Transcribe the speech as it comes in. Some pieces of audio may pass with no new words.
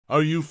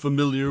Are you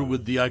familiar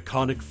with the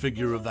iconic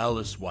figure of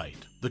Alice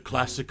White, the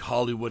classic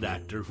Hollywood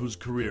actor whose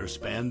career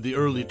spanned the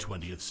early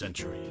 20th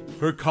century?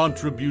 Her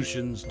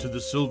contributions to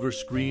the silver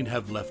screen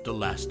have left a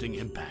lasting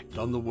impact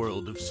on the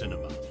world of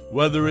cinema.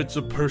 Whether it's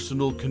a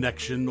personal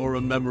connection or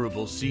a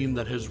memorable scene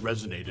that has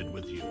resonated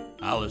with you,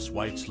 Alice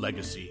White's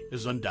legacy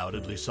is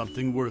undoubtedly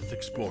something worth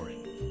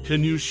exploring.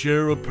 Can you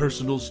share a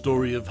personal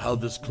story of how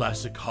this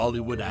classic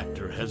Hollywood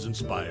actor has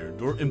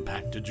inspired or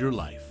impacted your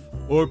life?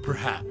 Or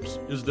perhaps,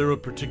 is there a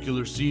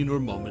particular scene or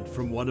moment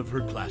from one of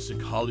her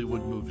classic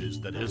Hollywood movies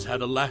that has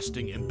had a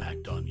lasting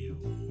impact on you?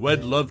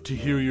 We'd love to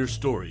hear your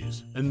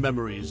stories and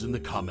memories in the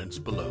comments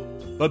below.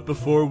 But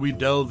before we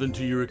delve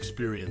into your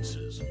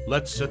experiences,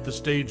 let's set the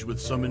stage with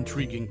some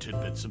intriguing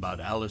tidbits about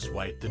Alice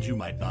White that you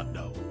might not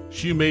know.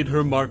 She made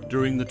her mark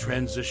during the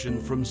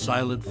transition from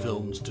silent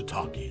films to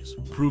talkies,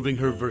 proving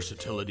her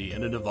versatility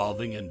in an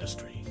evolving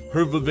industry.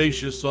 Her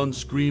vivacious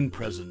on-screen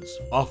presence,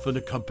 often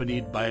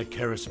accompanied by a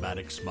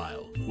charismatic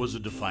smile, was a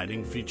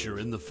defining feature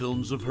in the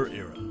films of her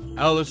era.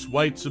 Alice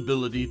White's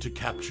ability to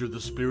capture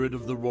the spirit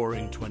of the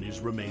Roaring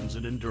 '20s remains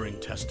an enduring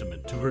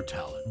testament to her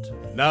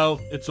talent. Now,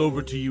 it's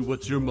over to you.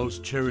 What's your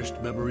most cherished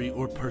memory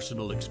or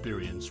personal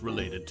experience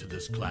related to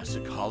this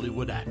classic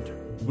Hollywood actor?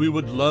 We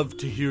would love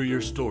to hear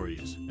your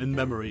stories and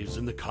memories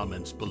in the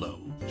comments below.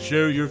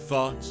 Share your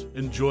thoughts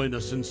and join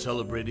us in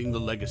celebrating the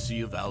legacy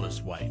of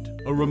Alice White,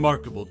 a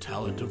remarkable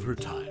talent of her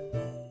time.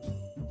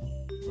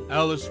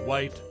 Alice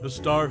White, a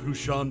star who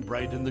shone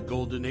bright in the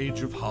golden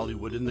age of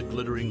Hollywood in the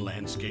glittering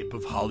landscape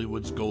of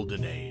Hollywood's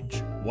golden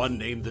age. One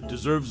name that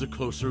deserves a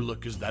closer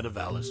look is that of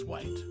Alice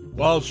White.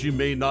 While she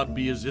may not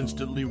be as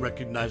instantly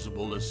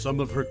recognizable as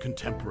some of her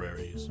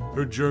contemporaries,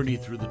 her journey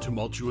through the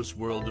tumultuous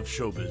world of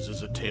showbiz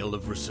is a tale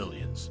of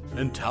resilience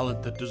and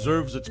talent that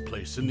deserves its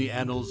place in the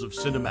annals of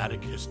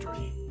cinematic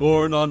history.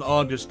 Born on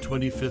August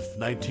 25,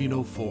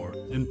 1904,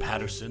 in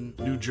Paterson,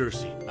 New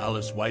Jersey,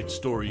 Alice White's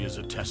story is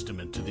a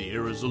testament to the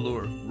era's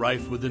allure,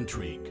 rife with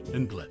intrigue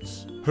and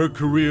glitz. Her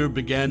career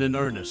began in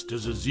earnest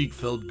as a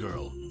Ziegfeld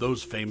girl,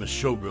 those famous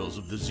showgirls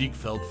of the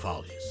Ziegfeld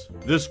Follies.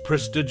 This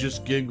prestigious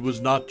gig was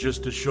not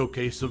just a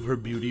showcase of her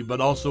beauty, but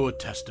also a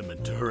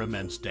testament to her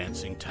immense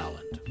dancing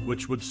talent,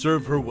 which would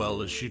serve her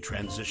well as she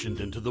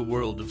transitioned into the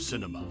world of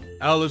cinema.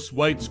 Alice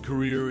White's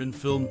career in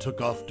film took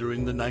off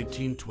during the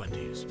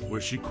 1920s,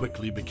 where she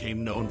quickly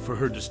became known for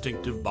her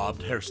distinctive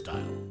bobbed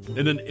hairstyle.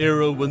 In an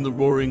era when the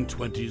Roaring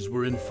 '20s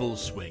were in full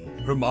swing,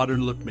 her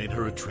modern look made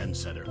her a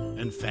trendsetter,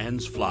 and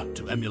fans flocked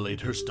to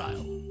emulate her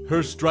style.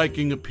 Her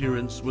striking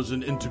appearance was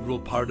an integral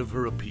part of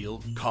her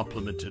appeal,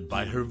 complemented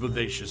by her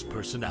vivacious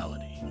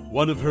personality.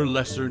 One of her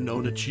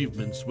lesser-known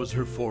achievements was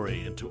her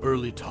foray into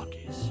early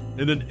talkies.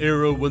 In an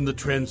era when the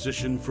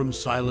transition from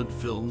silent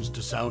films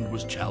to sound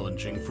was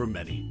challenging for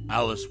many,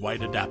 Alice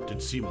White adapted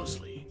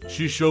seamlessly.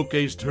 She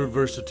showcased her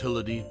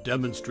versatility,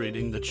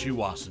 demonstrating that she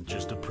wasn't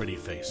just a pretty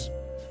face,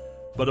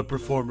 but a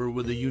performer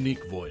with a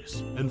unique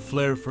voice and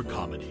flair for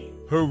comedy.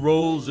 Her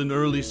roles in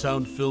early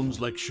sound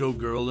films like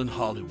Showgirl in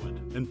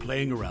Hollywood and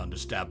Playing Around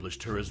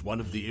established her as one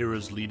of the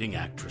era's leading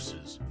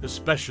actresses,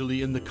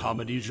 especially in the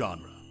comedy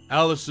genre.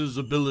 Alice's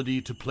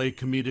ability to play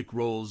comedic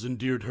roles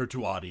endeared her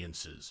to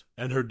audiences,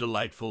 and her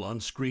delightful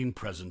on-screen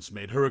presence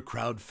made her a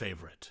crowd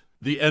favorite.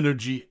 The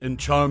energy and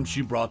charm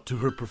she brought to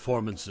her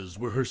performances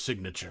were her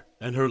signature,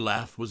 and her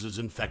laugh was as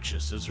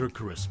infectious as her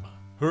charisma.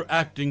 Her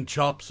acting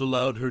chops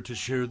allowed her to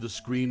share the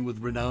screen with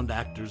renowned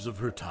actors of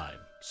her time,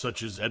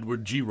 such as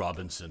Edward G.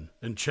 Robinson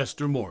and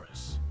Chester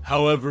Morris.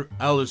 However,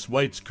 Alice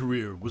White's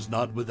career was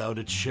not without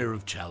its share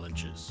of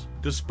challenges.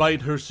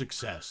 Despite her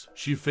success,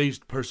 she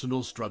faced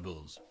personal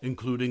struggles,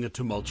 including a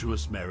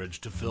tumultuous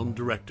marriage to film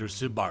director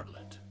Sib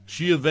Bartlett.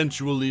 She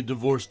eventually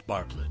divorced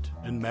Bartlett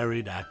and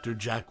married actor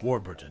Jack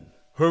Warburton.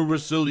 Her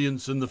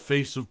resilience in the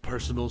face of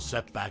personal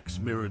setbacks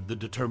mirrored the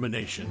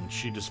determination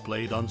she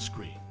displayed on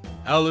screen.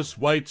 Alice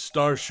White's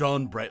star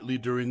shone brightly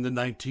during the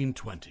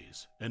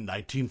 1920s and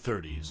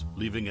 1930s,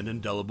 leaving an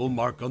indelible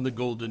mark on the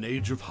golden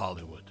age of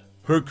Hollywood.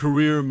 Her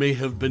career may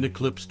have been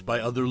eclipsed by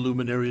other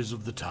luminaries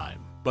of the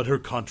time, but her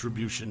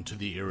contribution to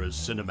the era's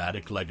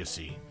cinematic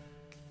legacy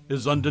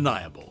is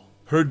undeniable.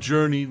 Her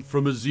journey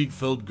from a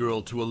Ziegfeld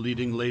girl to a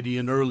leading lady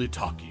in early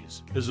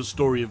talkies is a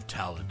story of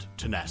talent,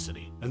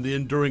 tenacity, and the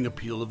enduring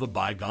appeal of a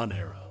bygone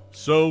era.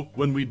 So,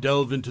 when we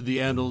delve into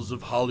the annals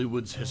of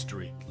Hollywood's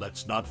history,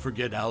 let's not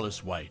forget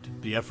Alice White,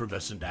 the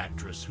effervescent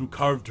actress who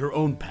carved her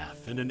own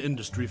path in an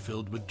industry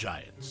filled with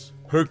giants.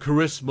 Her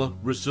charisma,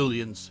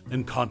 resilience,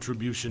 and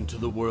contribution to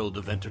the world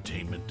of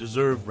entertainment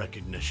deserve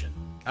recognition.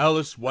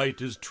 Alice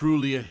White is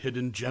truly a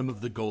hidden gem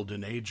of the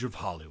golden age of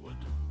Hollywood.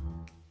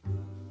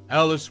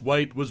 Alice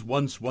White was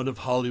once one of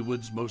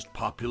Hollywood's most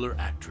popular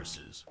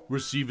actresses,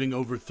 receiving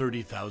over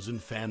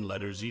 30,000 fan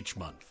letters each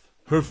month.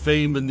 Her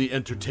fame in the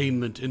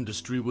entertainment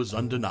industry was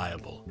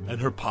undeniable, and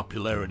her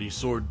popularity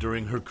soared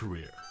during her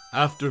career.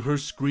 After her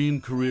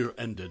screen career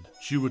ended,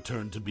 she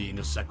returned to being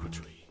a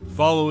secretary.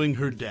 Following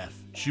her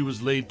death, she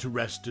was laid to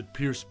rest at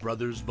Pierce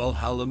Brothers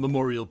Valhalla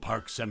Memorial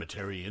Park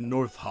Cemetery in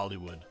North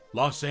Hollywood,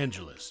 Los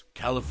Angeles,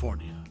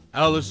 California.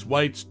 Alice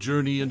White's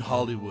journey in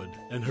Hollywood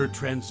and her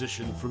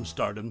transition from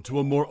stardom to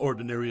a more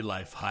ordinary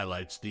life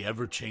highlights the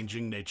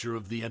ever-changing nature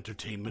of the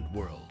entertainment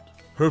world.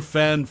 Her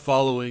fan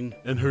following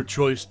and her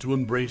choice to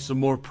embrace a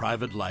more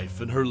private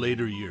life in her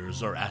later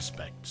years are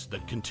aspects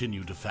that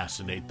continue to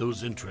fascinate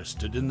those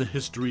interested in the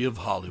history of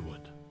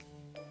Hollywood.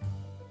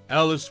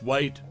 Alice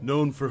White,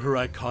 known for her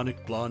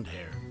iconic blonde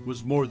hair,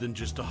 was more than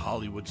just a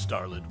Hollywood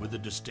starlet with a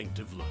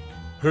distinctive look.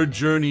 Her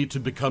journey to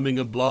becoming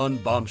a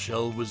blonde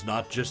bombshell was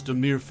not just a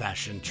mere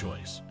fashion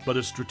choice, but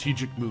a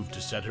strategic move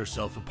to set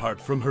herself apart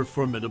from her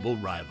formidable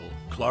rival,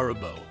 Clara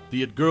Bow,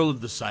 the it girl of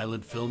the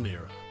silent film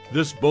era.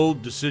 This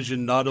bold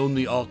decision not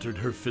only altered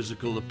her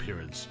physical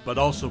appearance, but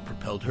also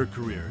propelled her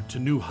career to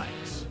new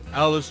heights.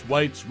 Alice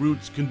White's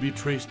roots can be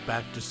traced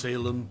back to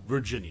Salem,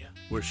 Virginia,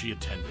 where she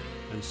attended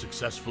and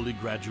successfully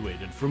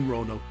graduated from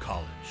Roanoke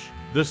College.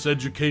 This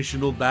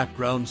educational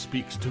background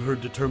speaks to her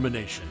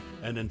determination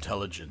and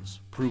intelligence,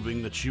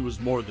 proving that she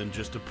was more than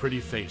just a pretty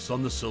face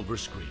on the silver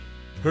screen.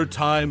 Her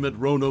time at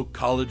Roanoke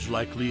College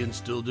likely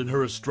instilled in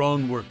her a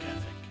strong work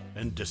ethic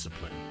and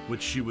discipline,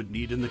 which she would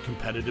need in the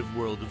competitive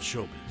world of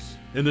showbiz.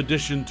 In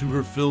addition to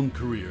her film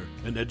career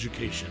and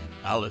education,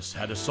 Alice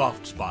had a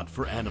soft spot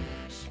for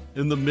animals.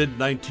 In the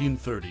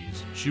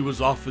mid-1930s, she was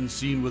often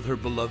seen with her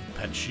beloved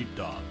pet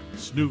sheepdog,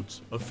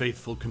 Snoots, a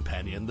faithful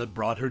companion that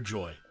brought her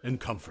joy and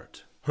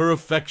comfort. Her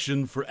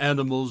affection for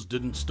animals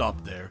didn't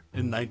stop there.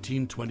 In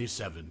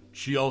 1927,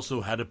 she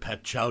also had a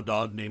pet chow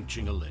dog named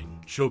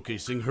Ching-a-ling,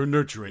 showcasing her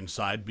nurturing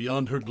side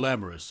beyond her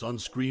glamorous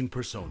on-screen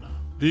persona.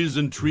 These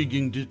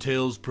intriguing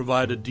details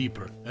provide a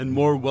deeper and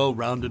more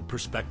well-rounded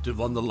perspective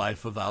on the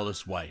life of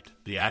Alice White,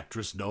 the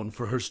actress known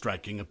for her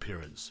striking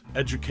appearance,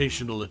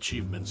 educational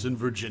achievements in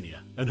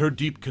Virginia, and her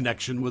deep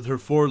connection with her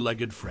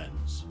four-legged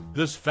friends.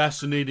 This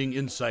fascinating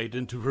insight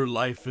into her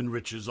life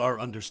enriches our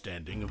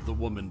understanding of the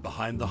woman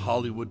behind the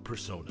Hollywood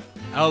persona.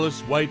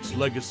 Alice White's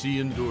legacy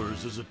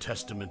endures as a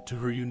testament to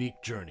her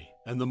unique journey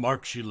and the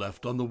mark she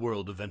left on the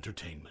world of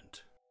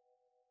entertainment.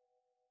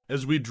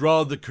 As we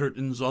draw the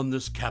curtains on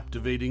this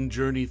captivating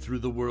journey through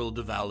the world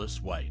of Alice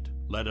White,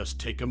 let us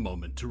take a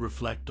moment to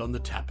reflect on the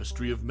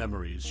tapestry of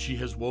memories she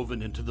has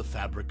woven into the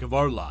fabric of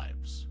our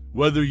lives.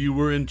 Whether you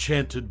were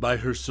enchanted by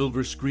her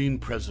silver screen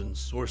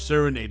presence or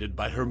serenaded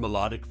by her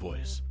melodic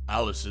voice,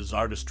 Alice's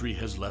artistry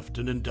has left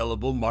an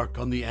indelible mark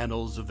on the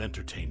annals of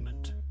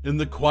entertainment. In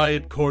the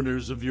quiet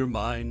corners of your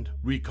mind,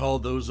 recall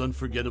those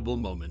unforgettable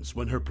moments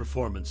when her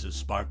performances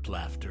sparked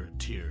laughter,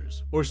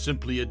 tears, or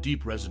simply a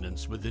deep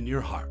resonance within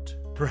your heart.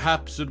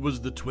 Perhaps it was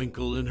the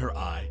twinkle in her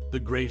eye, the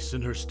grace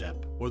in her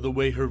step, or the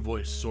way her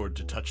voice soared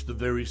to touch the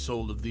very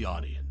soul of the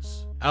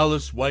audience.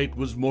 Alice White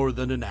was more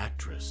than an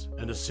actress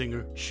and a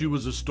singer. She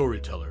was a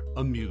storyteller,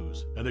 a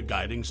muse, and a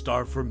guiding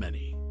star for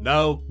many.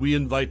 Now, we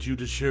invite you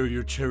to share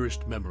your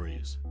cherished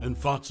memories and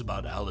thoughts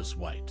about Alice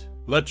White.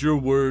 Let your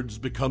words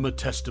become a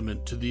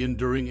testament to the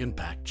enduring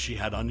impact she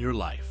had on your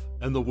life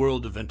and the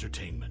world of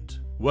entertainment.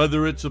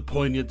 Whether it's a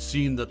poignant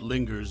scene that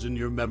lingers in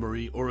your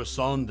memory or a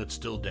song that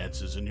still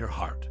dances in your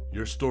heart,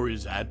 your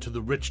stories add to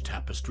the rich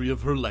tapestry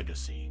of her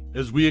legacy.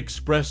 As we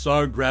express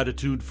our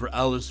gratitude for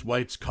Alice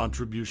White's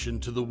contribution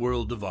to the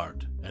world of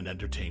art and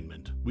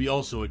entertainment, we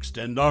also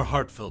extend our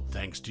heartfelt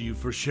thanks to you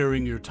for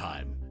sharing your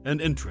time and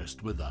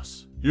interest with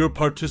us. Your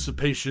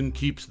participation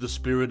keeps the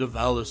spirit of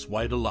Alice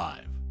White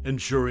alive,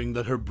 ensuring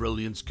that her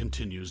brilliance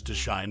continues to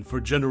shine for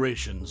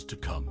generations to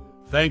come.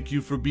 Thank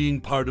you for being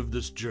part of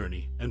this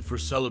journey and for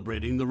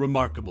celebrating the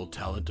remarkable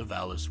talent of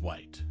Alice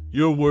White.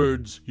 Your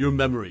words, your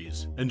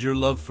memories, and your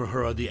love for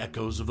her are the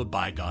echoes of a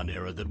bygone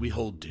era that we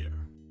hold dear.